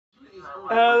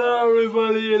Hello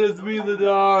everybody, it is me, the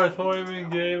Darth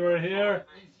Hoyman Gamer here,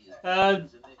 and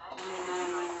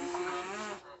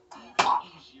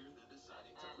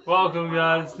welcome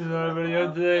guys to another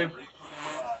video today.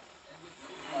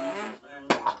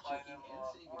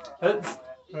 Let's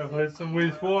play some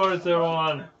Wii Sports,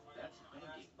 everyone.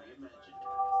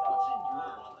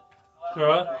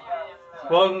 Sure.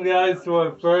 Welcome guys to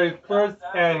our very first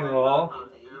annual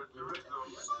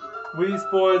Wii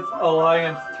Sports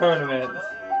Alliance Tournament.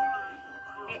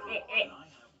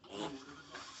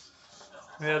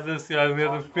 We have this guy, we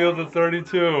have the field of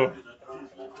 32.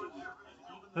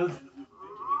 We're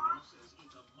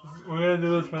gonna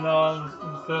do this from now on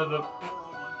instead of the,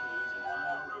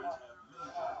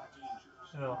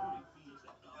 you know.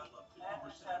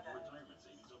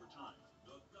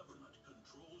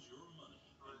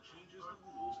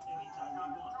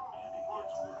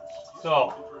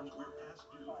 So,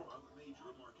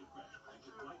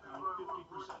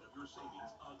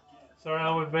 starting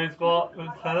out with baseball, with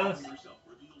tennis.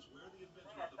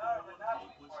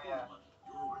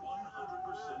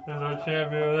 There's our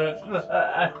champion with it.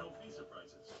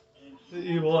 The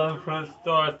evil Empress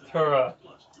Tura.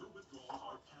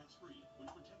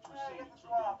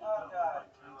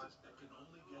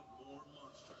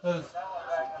 There's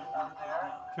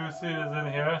 2 seaters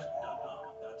in here.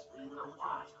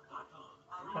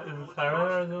 Is it Tyrant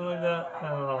or something like that? I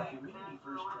don't know.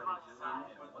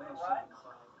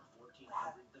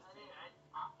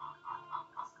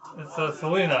 It's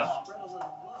Selena.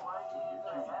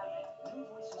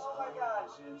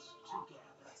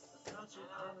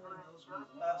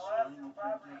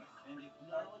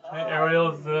 Hey,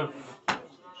 Ariel's the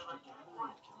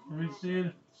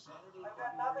reseed.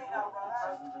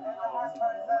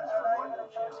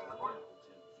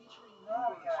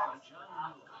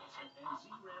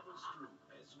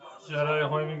 Jedi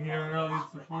Hoyman Gamer gets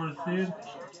the 4th seed.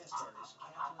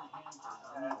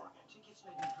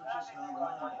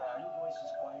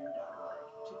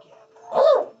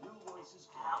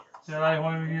 Jedi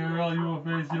Hoyman Gamer, you will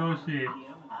face Yoshi.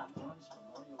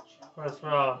 First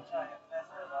round.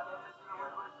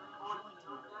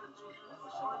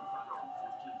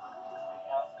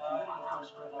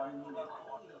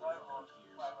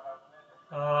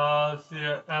 Let's see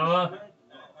here. Emma.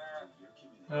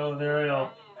 Oh, there we go.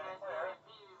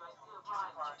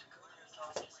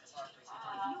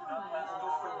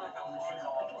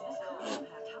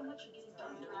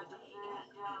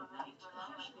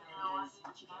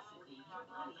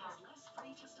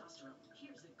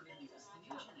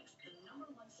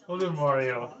 Look at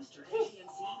Mario.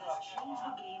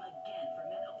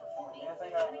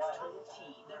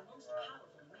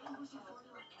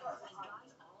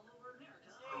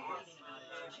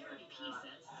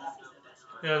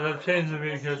 Yeah, they've changed the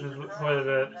because quite a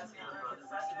bit.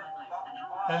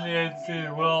 And the 8th seed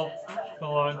will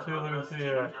belong to, let me see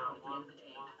here.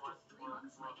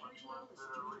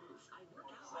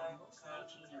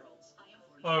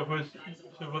 Oh,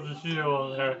 should put the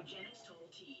shield in there.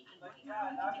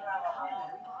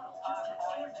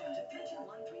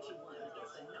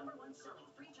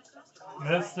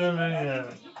 Mr. Minion.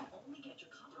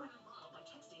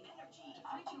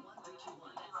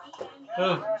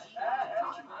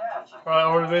 Alright,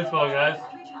 over to baseball, guys.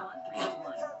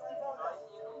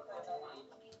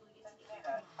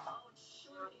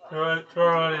 Troy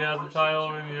already has the title,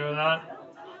 we're gonna give that.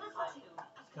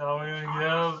 Now we're gonna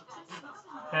give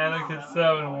Anakin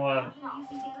 7-1.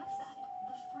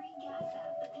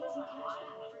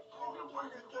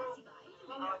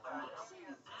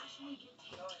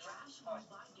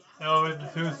 Now with the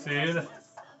 2 seed,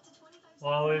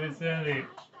 Long Lady Sandy.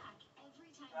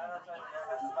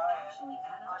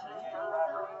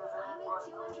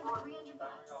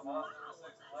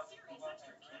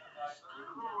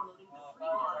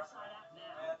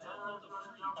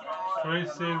 Three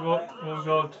seed will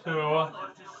go to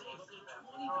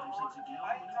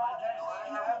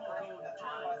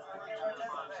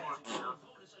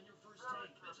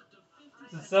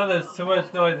the sun. There's too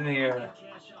much noise in here.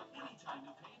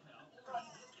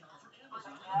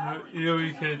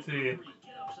 UEKT.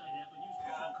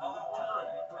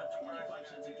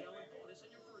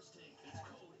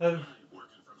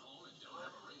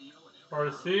 For a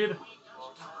seed.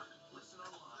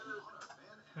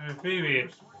 And Phoebe.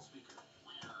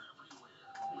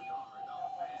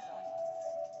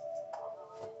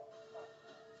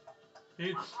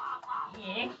 Each.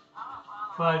 Yeah.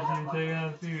 5 seed taking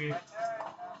on Phoebe.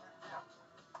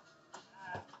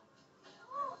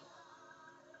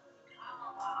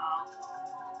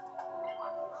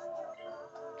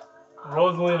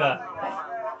 Rosalina.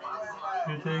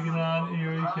 You're taking on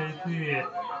UEKT.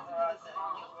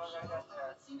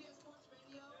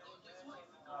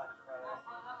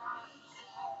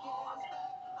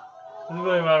 Doesn't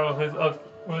really matter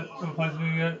what place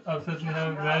you get. Upsets you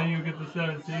have advantage, you get the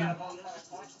 7th seed.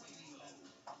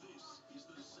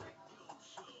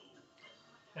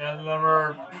 And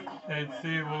number 8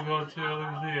 seed will go to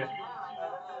Lucy.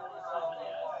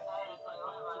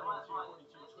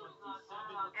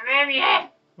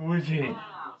 Luigi.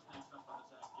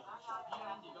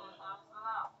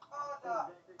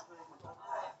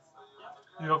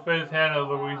 You'll face Hannah,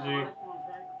 Luigi.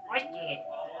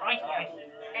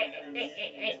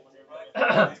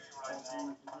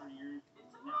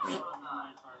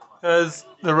 As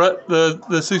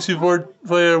the 64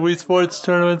 player Wii Sports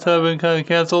tournaments have been kind of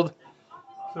canceled,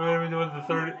 so we're gonna be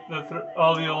doing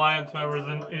all the alliance members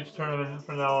in each tournament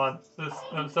from now on.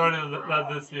 I'm starting that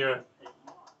this year.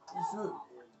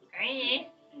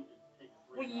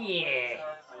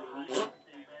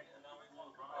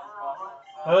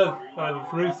 The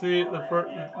 3 seed,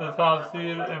 the top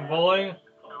seed in bowling.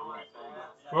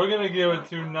 We're gonna give it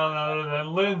to none other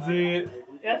than Lindsay.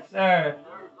 Yes, sir.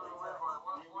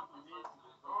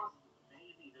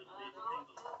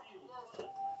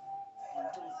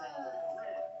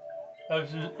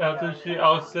 After she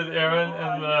ousted Aaron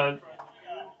in the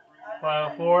Final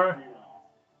 4.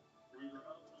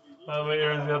 By the way,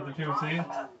 Aaron's got the 2 seed.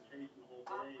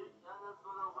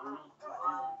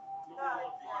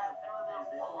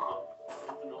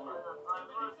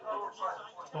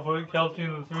 We'll put Kelsey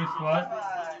in the 3 spot.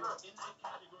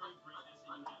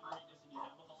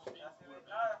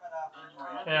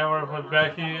 And we're gonna put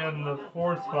Becky in the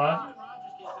 4 spot.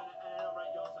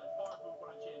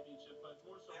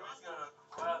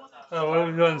 Oh, what have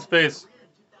we got in space?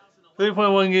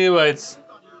 3.1 gigabytes.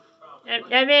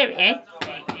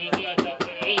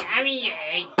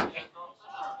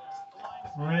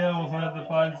 Maria will put the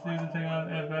 5 seed to take on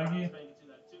Aunt Becky.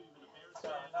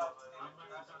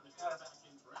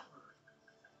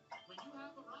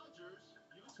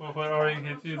 We'll put Ariel in the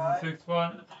 6th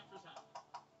spot.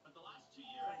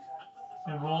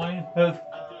 In bowling.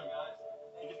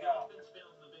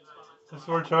 The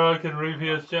Sword Charlie can repeat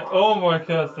his champ. Oh my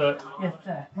god, that. Yes,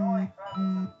 sir.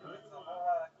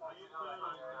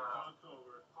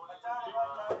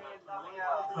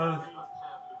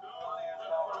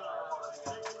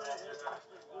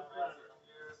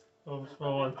 Oh,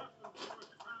 scrolling.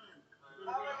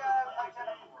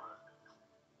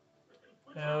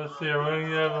 Yeah, let's see. We're gonna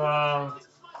give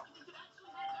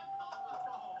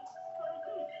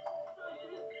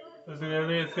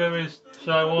it's gonna be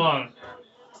Shai Wong.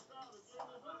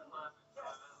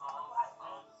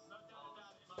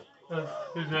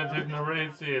 Who's gonna take number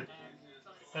 8 seed.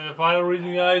 And the final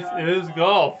region, guys, is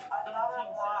golf.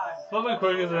 A little bit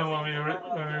quicker than when we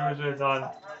originally done.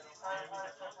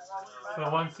 So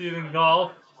 1 seed in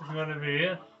golf is going to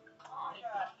be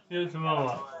here's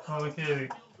Moa. Moa Katie.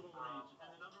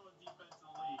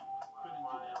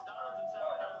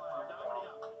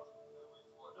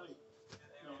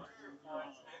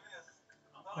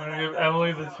 We're going to give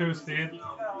Emily the 2 seed.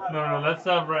 No, that's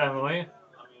not for Emily.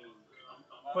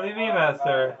 What do you mean,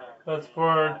 Master? That's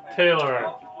for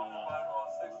Taylor.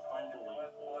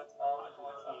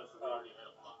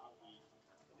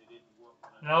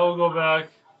 Now we'll go back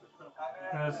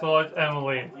and select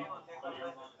Emily.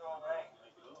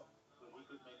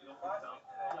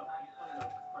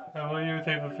 Emily, you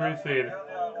take the 3 seed.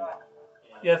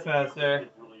 Yes, Master.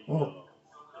 Oh.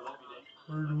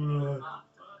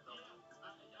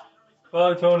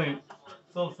 Father Tony,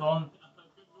 still son.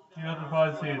 You got the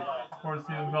 5 seed. 4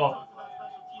 seed in golf.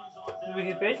 We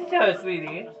can finish each other,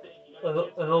 sweetie. A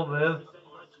little bit.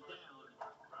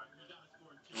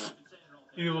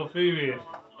 Evil Phoebe.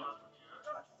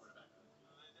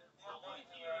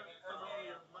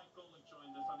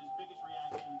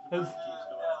 Who's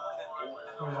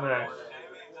next?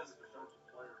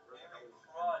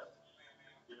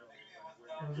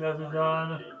 These guys are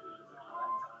gone.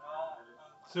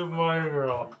 Super Mario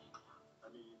Girl.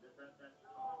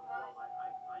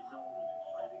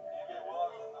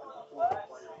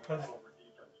 Let's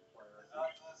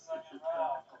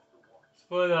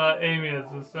put Amy as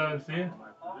the 7th seed.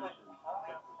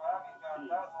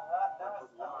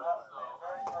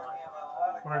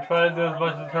 We're going to try to do as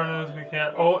much of the tournament as we can.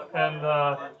 Oh, and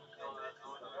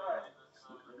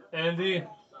Andy,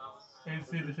 8th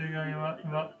seed to take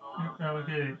on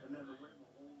Katie.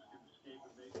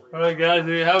 Alright guys,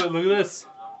 there you have it. Look at this.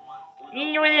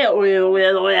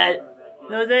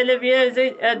 No te le pides a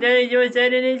yo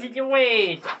estar en ese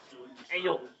situation.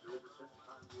 Ayo.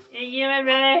 You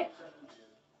ready?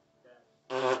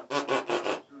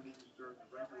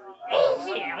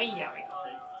 Yeah.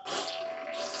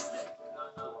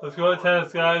 Let's go to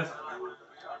tennis, guys.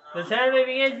 The tournament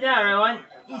begins now, everyone.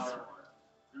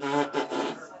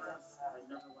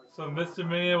 So Mr.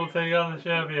 Minion will take on the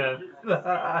champion.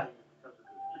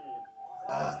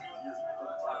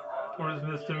 Where's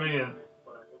Mr. Minion?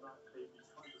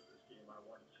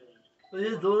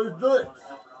 Let's do it.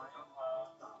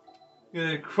 You're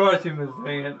gonna crush him, Mr.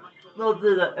 Minion. Don't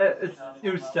do that.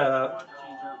 You shut up.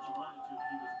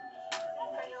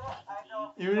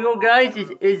 You know, guys,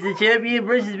 it's the champion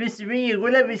versus Mr. Minion.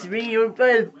 What up, Mr. Minion? You're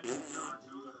playing.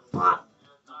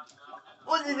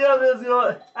 What's the job, Mr.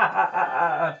 Minion?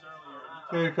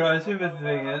 You're gonna crush him, Mr.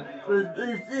 Minion. Let's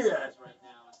do that.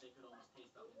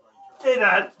 Say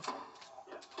that.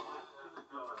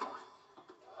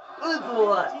 Let's do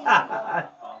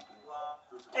that.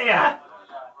 Yeah.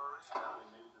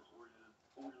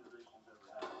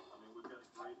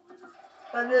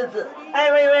 Hey,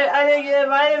 wait, I didn't get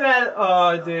invited, man.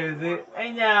 Oh, Daisy.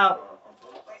 Hey, now.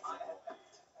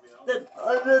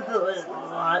 I'm gonna do it a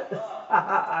lot.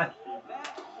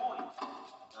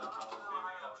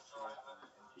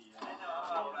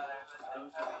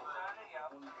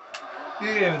 You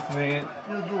gave it to me.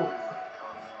 You do it.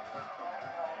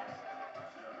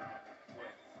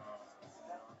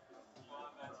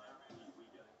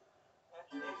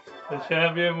 The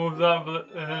champion moves on, but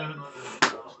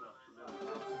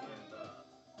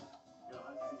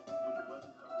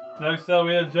next up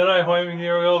we have Jedi Hoiming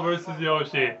Ariel versus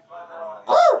Yoshi.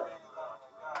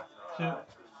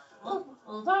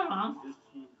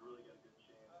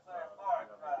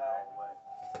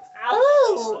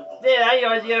 There, I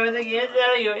got you everything in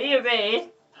there. Your ear base.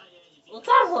 It's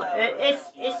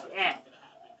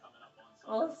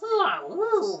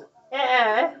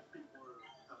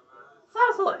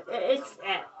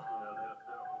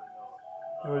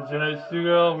Your Jedi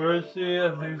Shugirl, where is she? I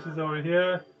think she's over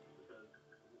here.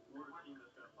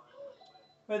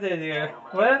 What is here?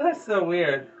 Why is that so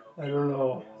weird? I don't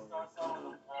know.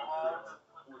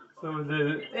 So is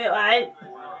it? Hey, right?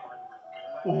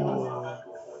 Ooh.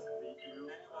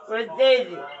 Where's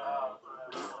Daisy?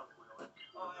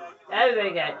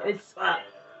 Everything it's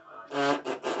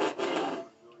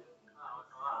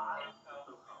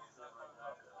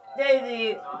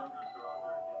Daisy.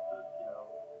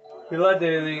 You like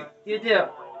Daisy? You do.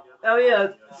 Oh yeah.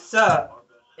 Stop.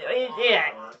 You did.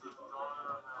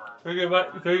 3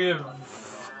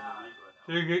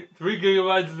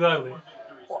 gigabytes exactly.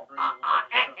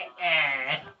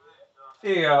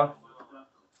 Here you go.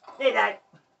 Did I?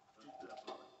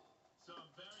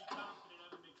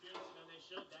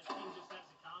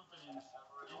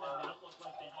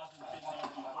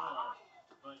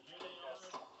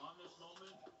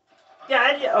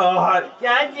 Gotcha. Oh,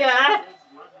 Gotcha.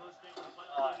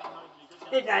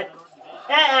 Did I?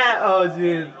 oh,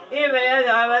 jeez. Even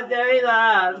though I'm very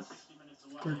loud.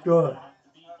 For sure.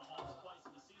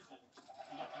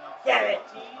 Damn it.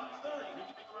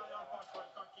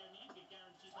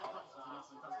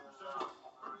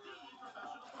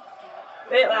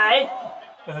 Wait, right?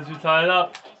 As you tie it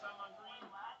up.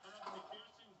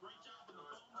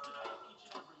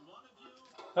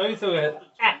 How you still it?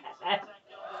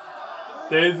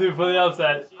 Daisy for the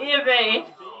upset. Here, baby.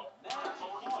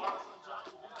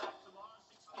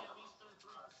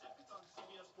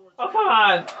 Oh, come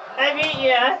on. I mean,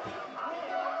 yeah.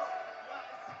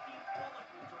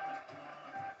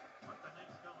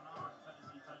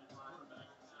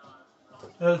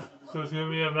 So it's gonna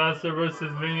be a master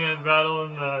versus minion battle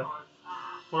in the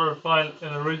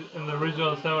in the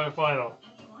regional semifinal.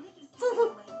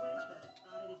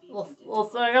 We'll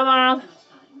circle around.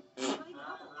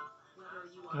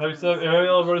 Next up,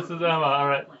 Ariel versus Emma. All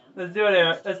right, let's do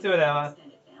it. Let's do it, Emma.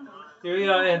 Here we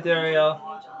go, Aunt Ariel.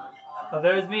 Oh,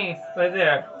 there's me right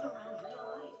there.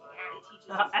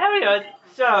 There we go.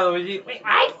 Shut up, Luigi. Wait,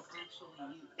 what?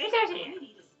 It's actually.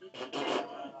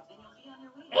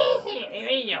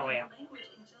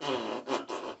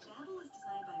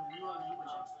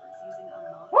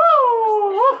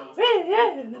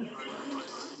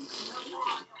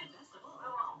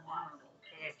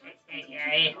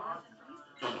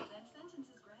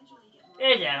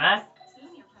 There's Emma.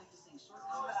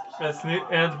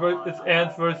 It's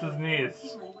ants versus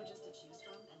knees.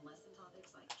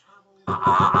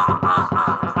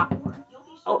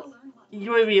 Oh,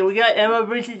 you and me. We got Emma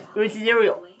versus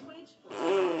Ariel.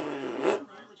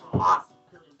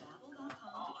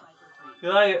 You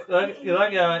like it? You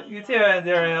like Emma? You too, Aunt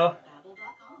Ariel.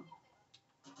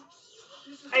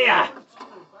 Yeah.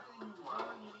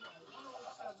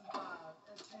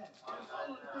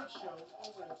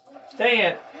 Dang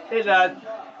it! Hey, Dad.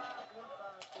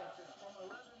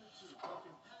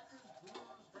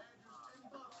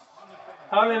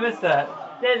 How did I miss that?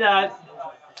 Did not.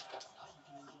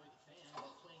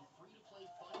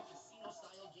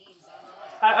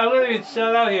 I'm gonna get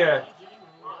shut out here.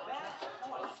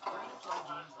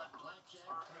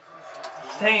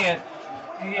 Dang it.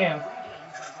 Game.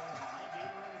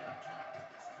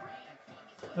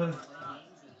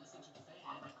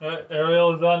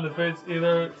 Ariel is on to face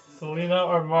either Selena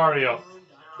or Mario.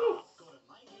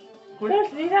 Who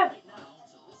else did that?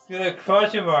 You're gonna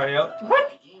crush you, Mario.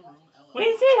 What? What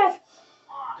did you say that?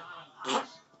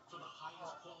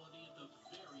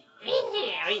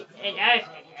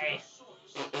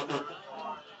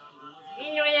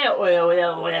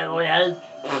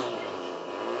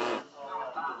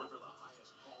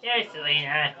 There's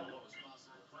Selena.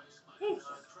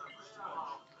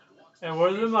 And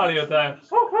where's the Mario time?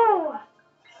 Woohoo!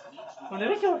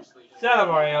 Shut up,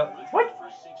 Mario. What?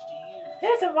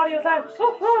 There's a Mario time.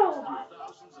 Woohoo!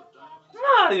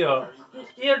 Mario!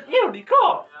 You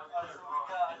recall.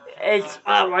 It's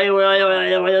Mario.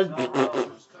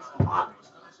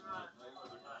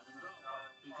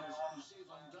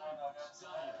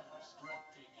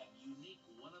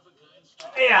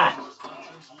 Yeah!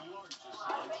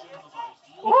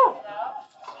 Woo!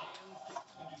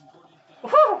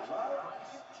 Woo!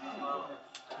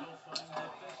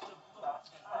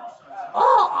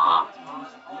 Oh!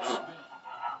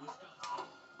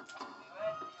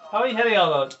 How are you hitting all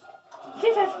those?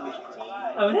 Jesus!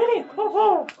 Oh, really?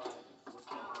 Woohoo!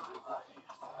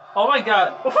 Oh my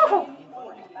god! Woohoo!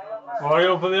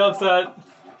 Mario for the upset.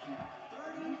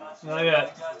 Not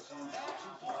yet.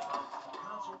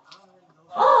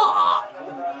 Oh!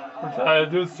 We're trying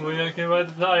to do Selena came out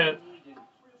to tie it.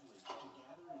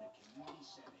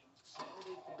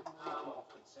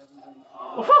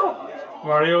 Woohoo!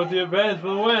 Mario with the advantage for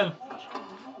the win.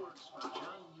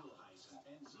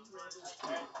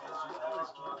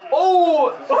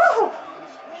 Oh! Woohoo!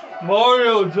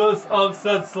 Mario just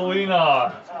upset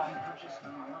Selena.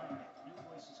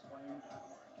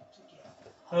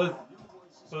 It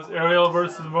was Ariel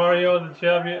versus Mario, the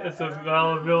champion. It's a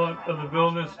battle of the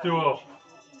villainous duo.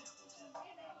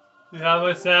 Do you have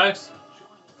my sacks?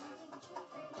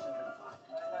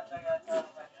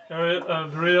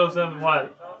 Doritos and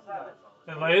what?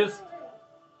 And Lay's?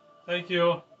 Thank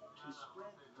you.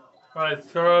 Alright,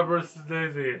 Scara versus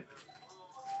Daisy.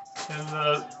 And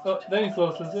thanks,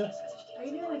 Los, is it? Are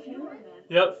you doing a tournament?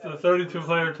 Yep, the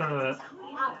 32-player tournament.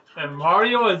 And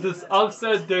Mario is just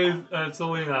upset Daisy and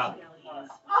Selena.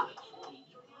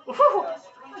 Woohoo!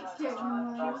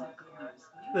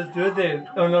 Let's do it, Dave.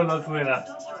 Oh no, not Selena.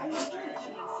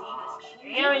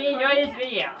 You enjoy this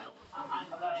video.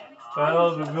 Battle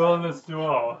of the villainous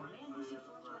duo.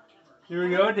 Here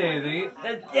we go, Daisy.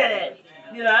 Let's get it.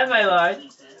 You know, my lord.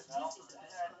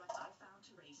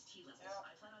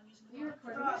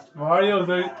 Are you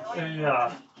recording? Mario's yeah.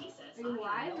 Are you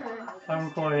live or? I'm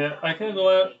recording it. I can't go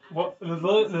at what does it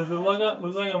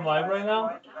look like I'm live right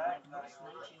now?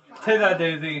 Take that,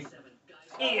 Daisy.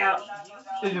 Yeah.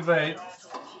 Did you bait?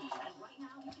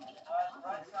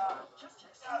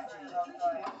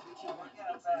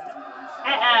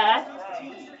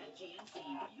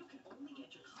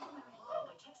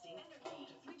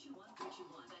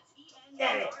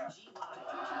 Damn it.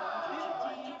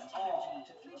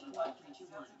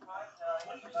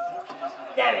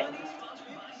 Damn it.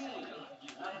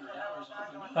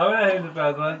 I'm gonna hit the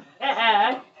fast one.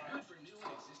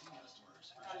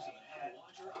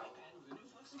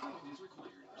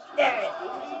 Damn it.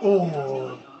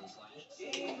 Oh.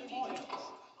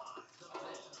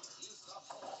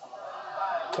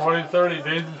 Forty 30.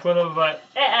 Daisy's put up by.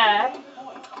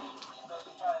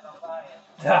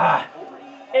 Ah.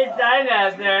 It's time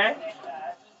after.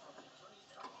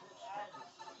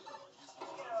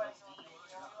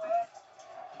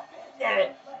 Damn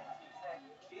it.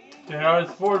 JR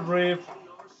Sport Brief.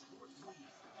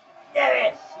 Damn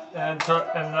it. And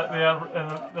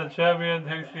the champion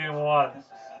takes game one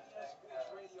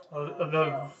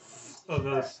of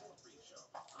this.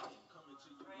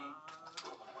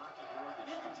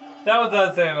 That was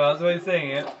that same. I was really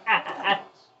saying it.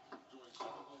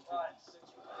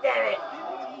 Damn it.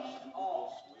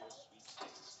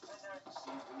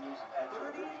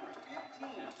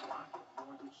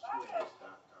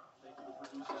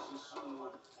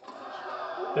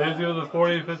 Daisy with a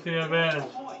 40-15 advantage.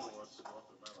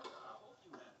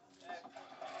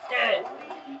 Damn it.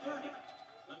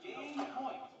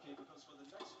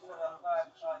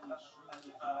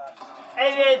 I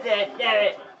missed it. Damn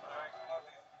it.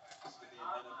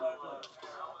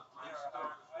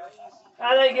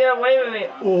 How did I get away with it?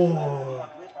 Oh.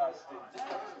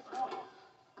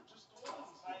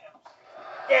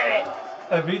 Damn it.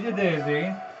 I beat you,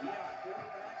 Daisy.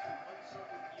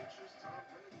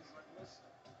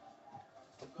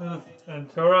 And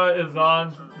Tora is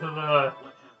on to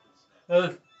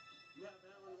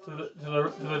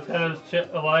the tennis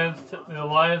the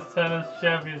Alliance Tennis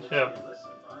Championship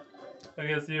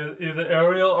against either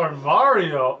Ariel or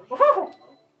Mario.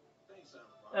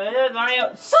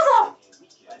 Mario, shut up!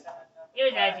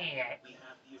 You're not here.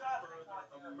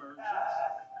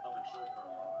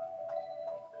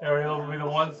 Ariel will be the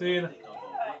 1 seed,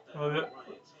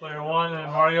 player 1,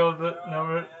 and Mario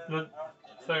the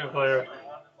second player.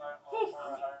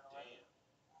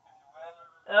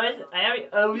 I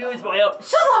abuse Mario.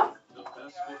 Shut up!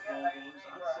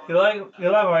 You like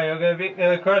Mario?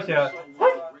 Gonna crush you.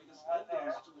 What?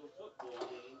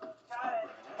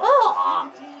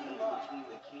 Oh!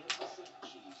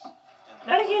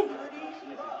 Not again.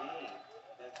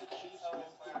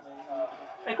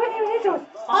 I couldn't even hit those.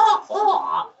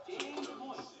 Oh!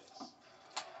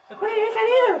 I couldn't even hit that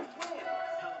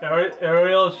either.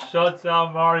 Ariel shuts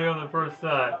out Mario in the first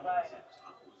set.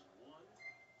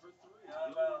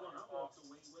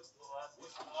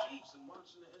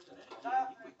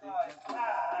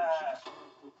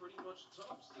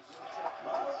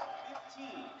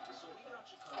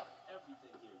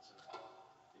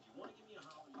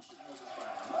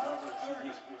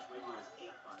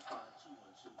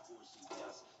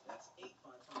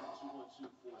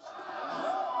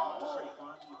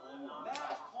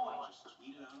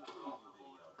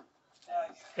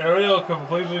 Ariel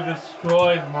completely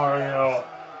destroyed Mario.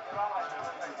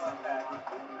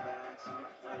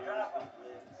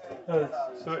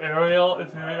 So Ariel,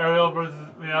 it's gonna be Ariel versus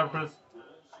the Empress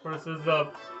versus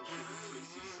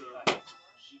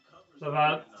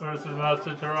versus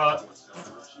Master Tora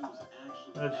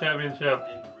in the championship.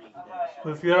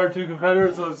 Let's get our two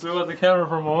competitors. So let's look at the camera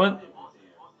for a moment.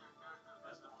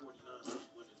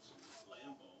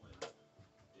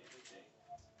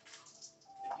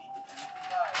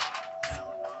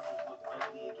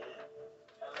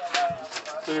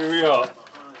 So here we go.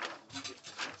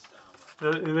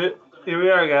 Here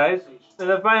we are, guys. And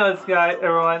the finalists, guys,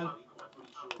 everyone.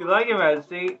 You like your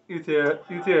Majesty? You too,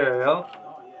 Ariel.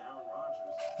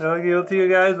 No guilt to you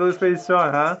guys. Looks pretty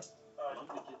strong, huh?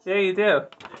 Yeah, you do.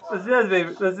 Let's do this,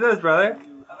 baby. Let's do this, brother.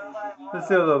 Let's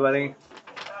do it, little buddy.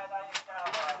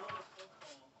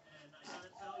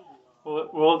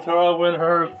 Will Tora win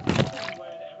her?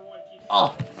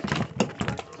 Oh!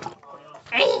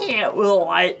 Yeah,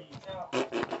 well,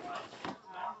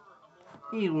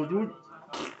 evil dude.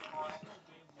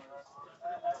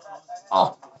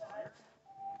 Oh!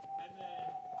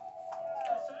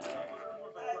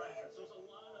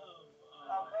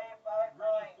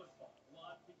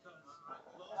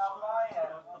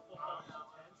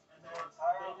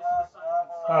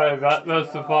 Alright,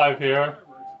 that's the 5 here.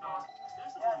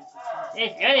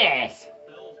 Let's do this!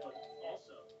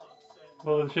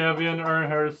 Will the champion earn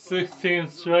her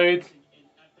 16th straight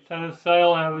tennis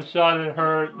title and have a shot at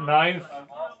her 9th?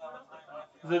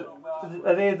 I think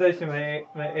it's actually my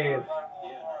 8th.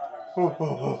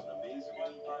 Oh,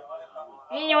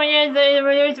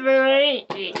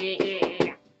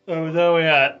 is that we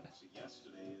at?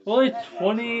 Only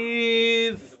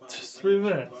 23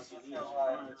 minutes.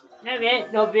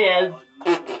 No bad.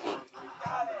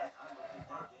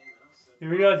 Here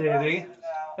we go, Daisy.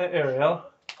 And Ariel.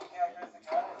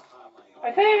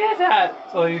 I couldn't hit that.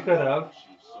 Oh, you could have.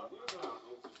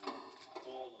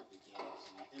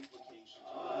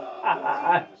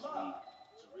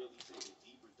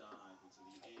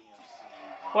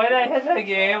 Why did I hit that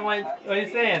game? What are you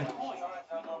saying?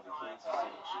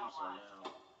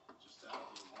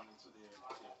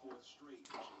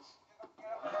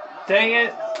 Dang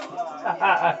it!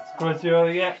 Of course you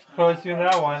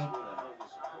that one.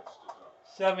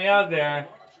 Shut me out there.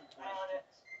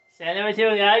 Stand number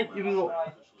 2, guys. You can go.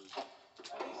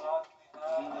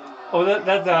 Oh,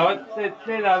 that's out. They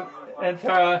up. And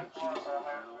Tara.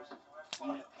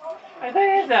 I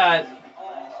think it's that.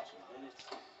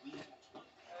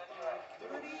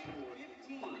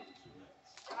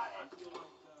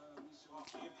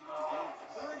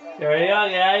 There we go,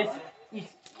 guys.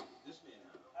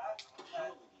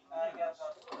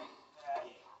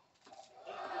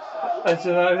 I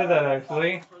should not have hit that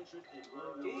actually.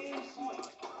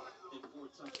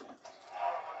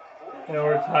 And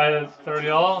we're tied at 30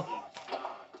 all.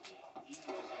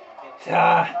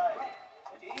 Ah.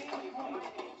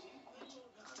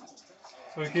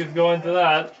 So he keeps going to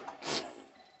that.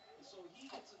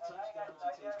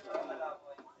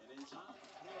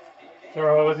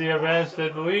 Throw with the advantage to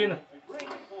the lead.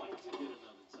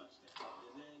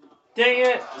 Dang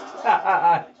it!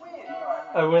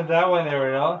 I win that one,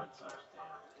 Ariel.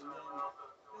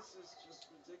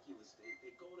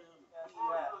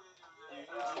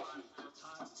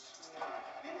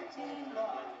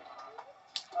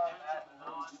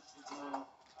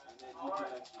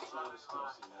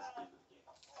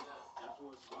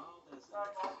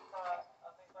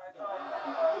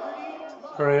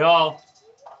 Ariel.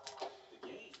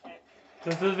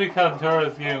 This has become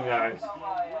Tura's game, guys.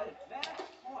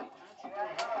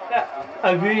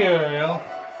 I beat you, Ariel.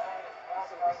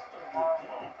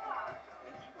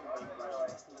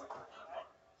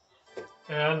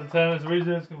 And the tennis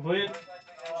region is complete.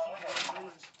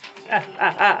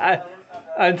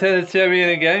 I'm tennis champion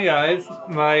again, guys.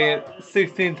 My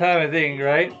 16th time, I think,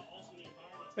 right?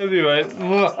 Anyway,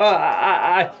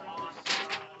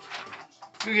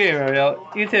 good game, Ariel.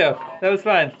 You too. That was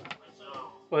fun.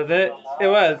 Was it? It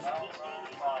was.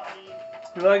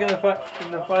 Good luck in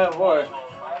the final four.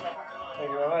 Thank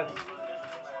you very much.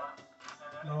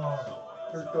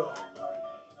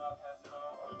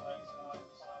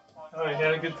 Oh, you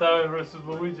had a good time versus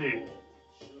Luigi.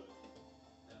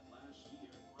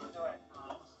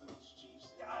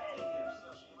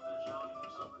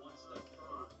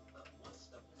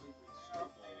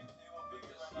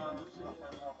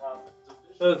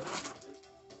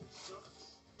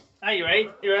 Are you ready?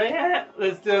 You ready?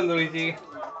 Let's do it, Luigi.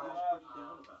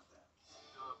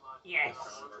 Yes.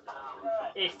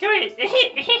 Let's do it.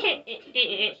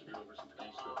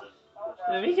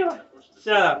 Luigi.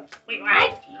 Shut up. Wait,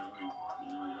 what?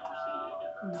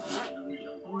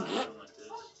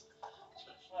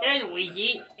 There's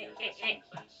Luigi.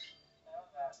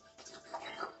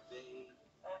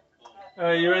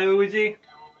 You ready, Luigi?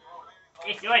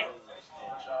 Let's do it.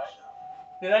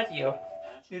 Yeah, that's you.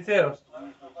 You too.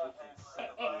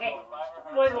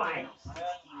 One line.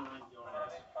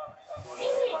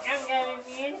 I'm gonna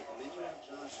win.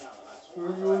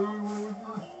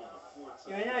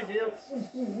 You're not do.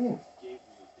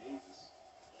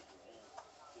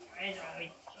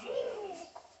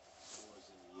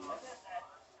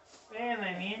 Where am I,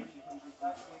 man?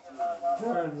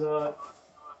 Turns out.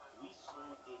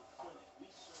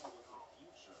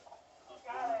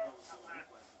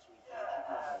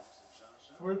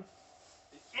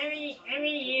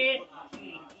 Every year.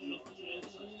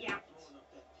 Yeah.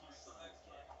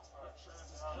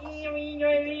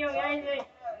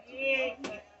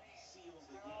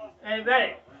 Hey,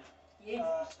 buddy.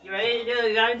 You ready to do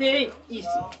the commentary? Yes.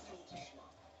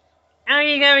 How are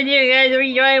you gonna do, guys? We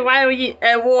enjoy why would you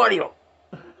Wario?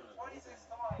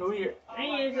 Go here.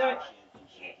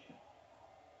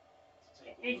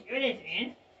 It's good,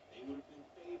 man.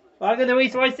 Welcome to Wii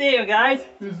Sports Stadium, guys.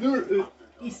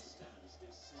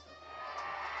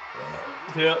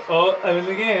 Yeah, oh, I'm in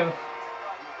the game.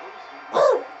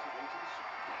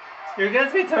 You're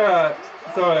against me, Tara.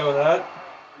 Sorry about that.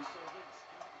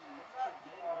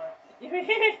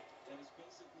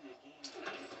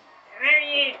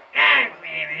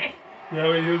 Yeah,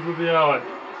 we use with the other one.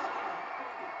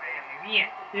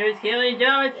 Here's Kelly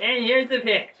Jones, and here's the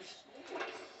pitch.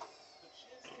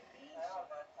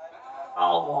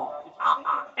 Oh,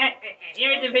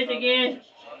 here's the pitch again.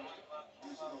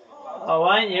 Oh,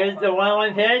 one. Here's the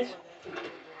 1-1 pitch.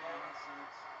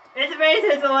 It's a base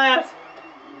hit to the left.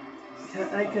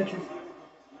 I got this.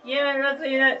 Yeah, let's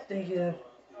see that. Thank you.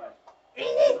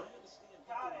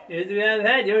 Here's the other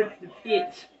head. Here's the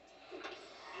pitch.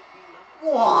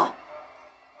 Whoa.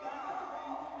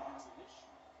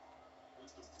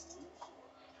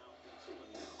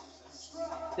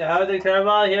 So how's the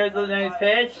curveball? Here's the next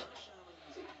pitch.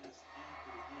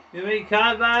 You be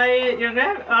caught by your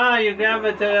grandma? Oh, your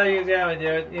grandma took out your grandma,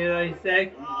 dude. You know, he's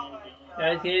sick.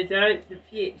 Guys, here's the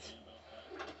pitch.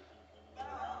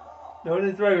 No,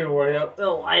 it's right before you. The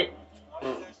light.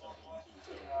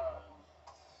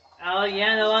 Oh,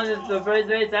 yeah, the one that's the first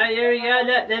base out. Here we go.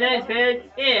 The next pitch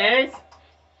is.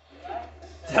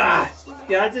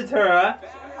 Gotcha, Tura.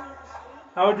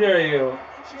 How dare you?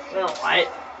 The light.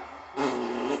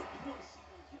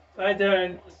 My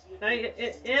turn.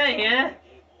 Yeah.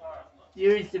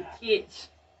 Use the pitch.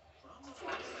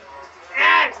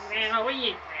 Ah, man, what are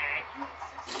you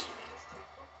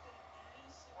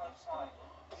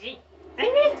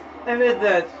I missed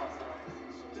that.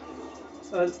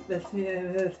 Oh, let's see, I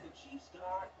missed.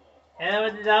 And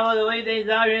with the double to lead things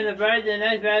off here in the first, the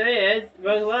next batter is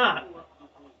Brooks Long.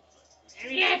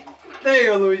 There you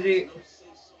go, Luigi.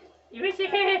 You missed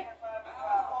it.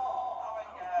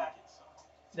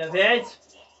 The pitch.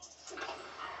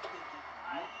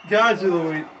 Gotcha,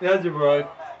 Luigi. Gotcha, bro.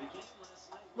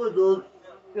 Look good.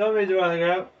 You want me to run the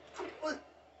ground?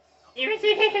 You missed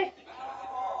it.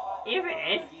 You missed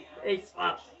it. It's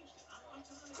up.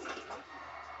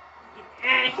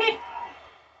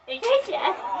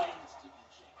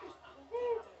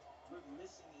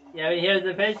 Yeah, but here's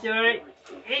the pet story.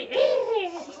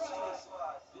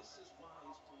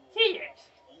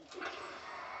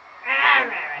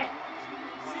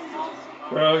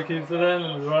 Bro keeps it in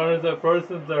and runners at first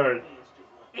and third.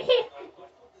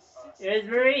 Here's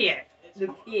Maria, the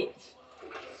peach.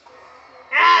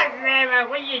 What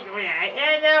are you doing?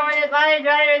 And then when the line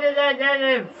driver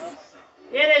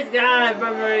it is gone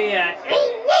from Maria.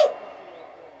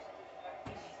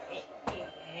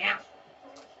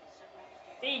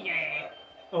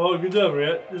 Oh, good job,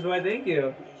 Rick. This is why thank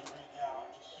you.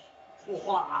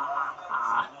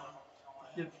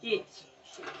 The peach.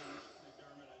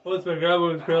 What's my grandma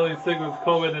was currently sick with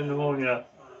COVID and pneumonia.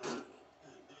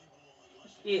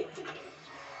 And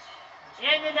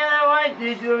another one,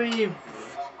 this will be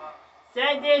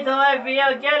send it to left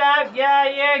field, get up,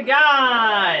 you're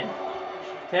gone!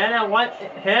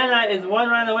 Hannah is one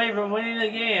run away from winning the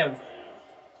game.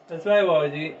 That's right,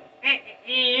 Wojie.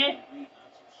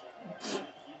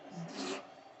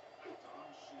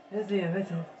 That's it.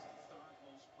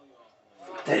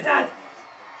 Take that!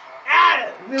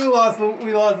 Ah! We lost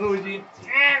Luigi.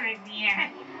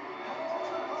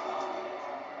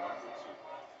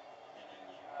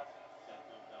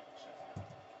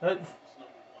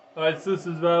 Alright,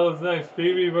 Sisters Battle is next.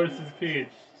 Phoebe versus Peach.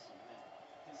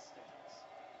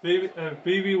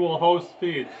 Phoebe will host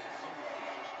Peach.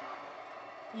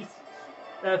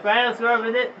 The final score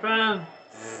from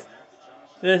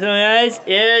this one, guys,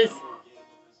 is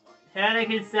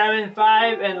Anakin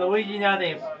 7-5 and Luigi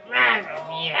nothing.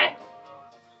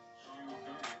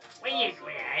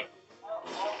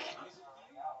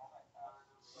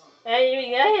 Hey,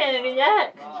 you got Anakin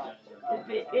that.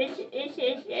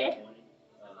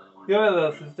 Give it,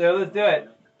 little sister. Let's do it.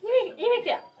 Here we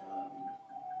go.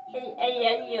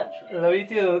 Love you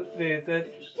too, Nathan.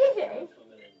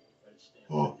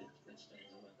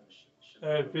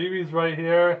 Alright, Phoebe's right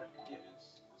here.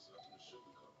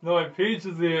 No, wait, Peach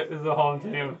is the home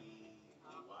team.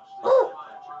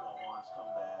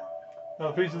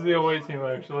 No, Peach is the away team,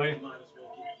 actually.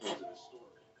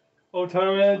 Oh,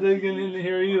 Tyrant didn't get into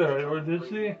here either, or did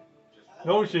she?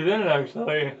 No, she didn't,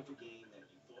 actually.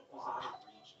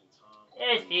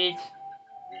 There's Peach.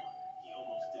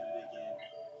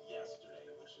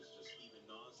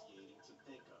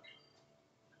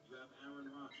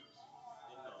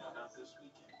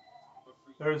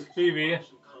 There's Phoebe.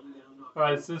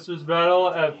 Alright, Sisters Battle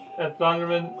at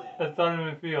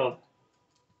Thunderman Field.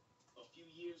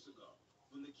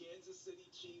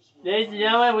 Ladies and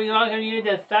gentlemen, we welcome you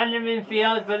to Thunderman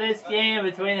Field for this game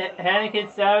between Anakin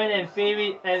 7 and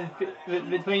Phoebe, and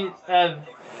between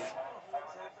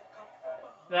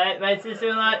my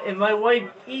sister-in-law and my wife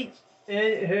each, my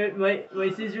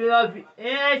sister-in-law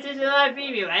and my sister-in-law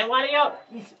Phoebe. I want to go.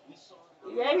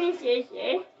 Let me see,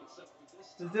 sir.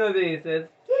 Let's do it, he says.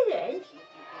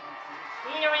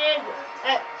 You know what it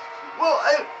is? Well,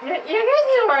 you're going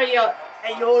to Ariel. I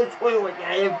know it's going with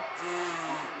him.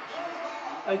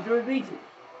 I'm doing beaches.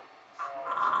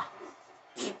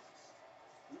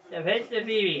 The pitch to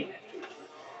Phoebe.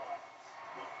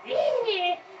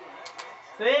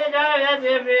 So in the dog, that's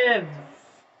him.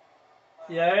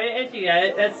 Yeah, right, and she got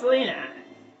it. That's Selena.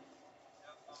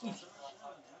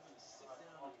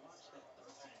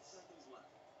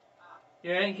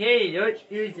 You're in Katie, don't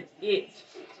use it.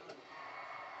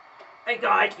 I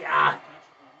got ya.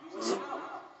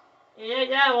 You're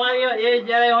that one, you're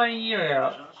that 1 year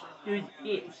ago. Use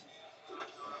it.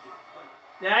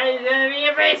 That is gonna be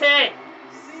a bracelet.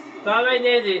 Thought I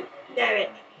did it. Damn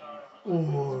it.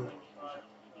 Ooh.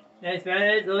 Next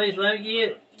minute, at least let me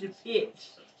get the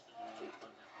pitch.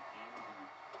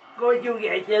 Go you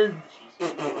get this.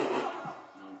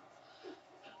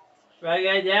 Right,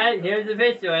 guys, Dad, here's the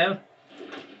pitch to him.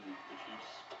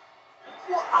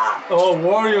 Oh,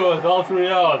 Wario with all 3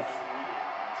 outs.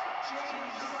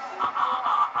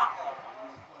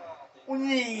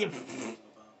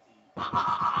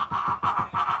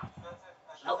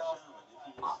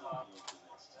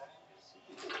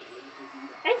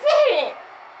 I said it!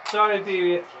 Sorry,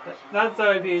 Phoebe. Not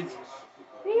sorry, Peach.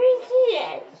 We didn't see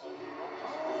it.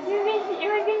 You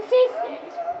were consistent.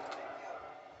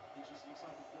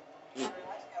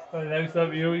 Next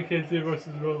up, Yui Kitsu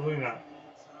versus Rosalina.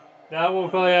 That will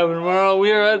probably happen tomorrow.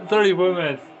 We are at 34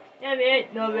 minutes. Yeah, man.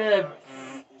 No, man.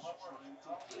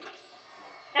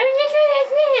 I'm just gonna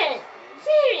say it.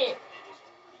 Say it.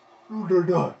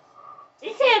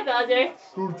 You say it, Bowser.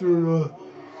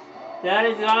 That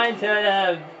is going to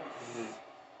the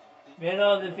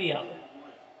middle of the field.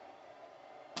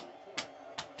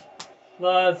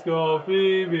 Let's go,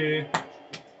 Phoebe.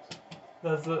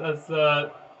 That's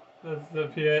the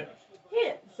PA.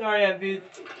 Yeah, sorry, I'm being.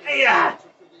 Yeah!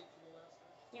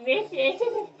 You missed it.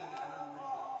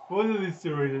 What are these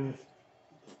two reasons?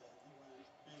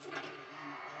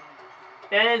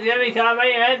 Then it's gonna be called by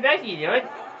your Aunt Becky, dude.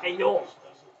 I know.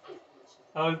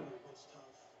 I was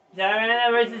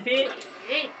Savannah versus Pete.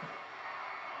 Hey!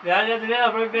 Down at the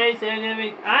middle, first base, they're gonna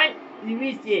be. Alright, you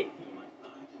missed it.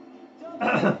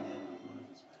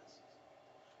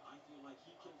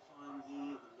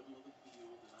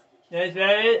 That's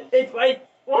right. It's like,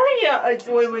 what are you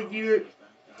doing with your.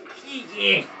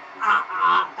 Yeah.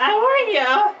 How are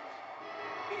you?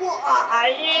 Well,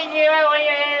 I didn't do it when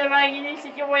you're in a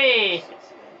situation.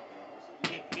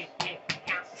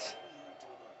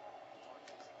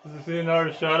 Does it see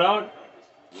another shutout?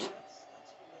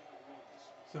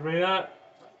 Serena?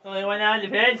 Only one out of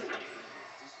defense.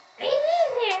 It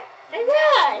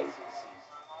does.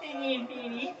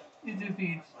 It's a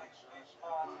peach.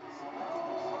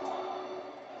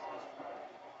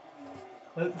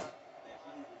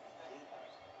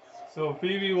 So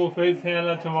Phoebe will face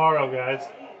Hannah tomorrow, guys.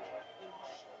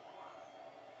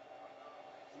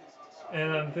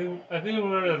 And I think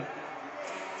we're gonna.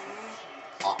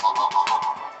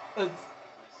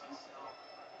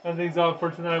 I think all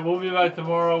for tonight. We'll be back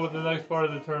tomorrow with the next part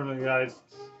of the tournament, guys.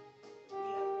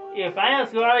 Your final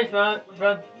score is from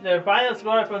the final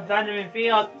score from Thunder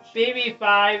Field, BB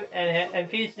 5 and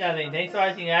Peach nothing. Thanks for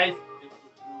watching, guys.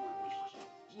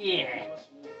 Yeah.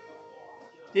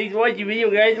 Thanks for watching the video,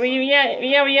 guys. We got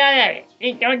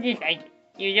it. Don't dislike it.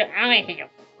 You don't. I'm gonna hit you.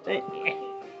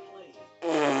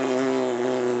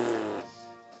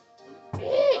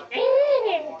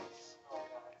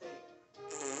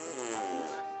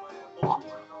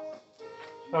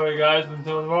 Alright, guys.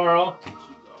 Until tomorrow.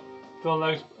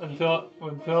 Until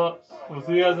we'll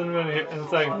see you guys in a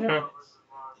second here.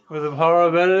 With the power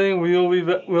of editing, we'll make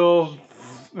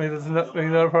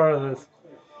another part of this.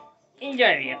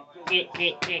 Enjoy you.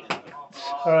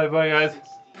 Alright, bye guys.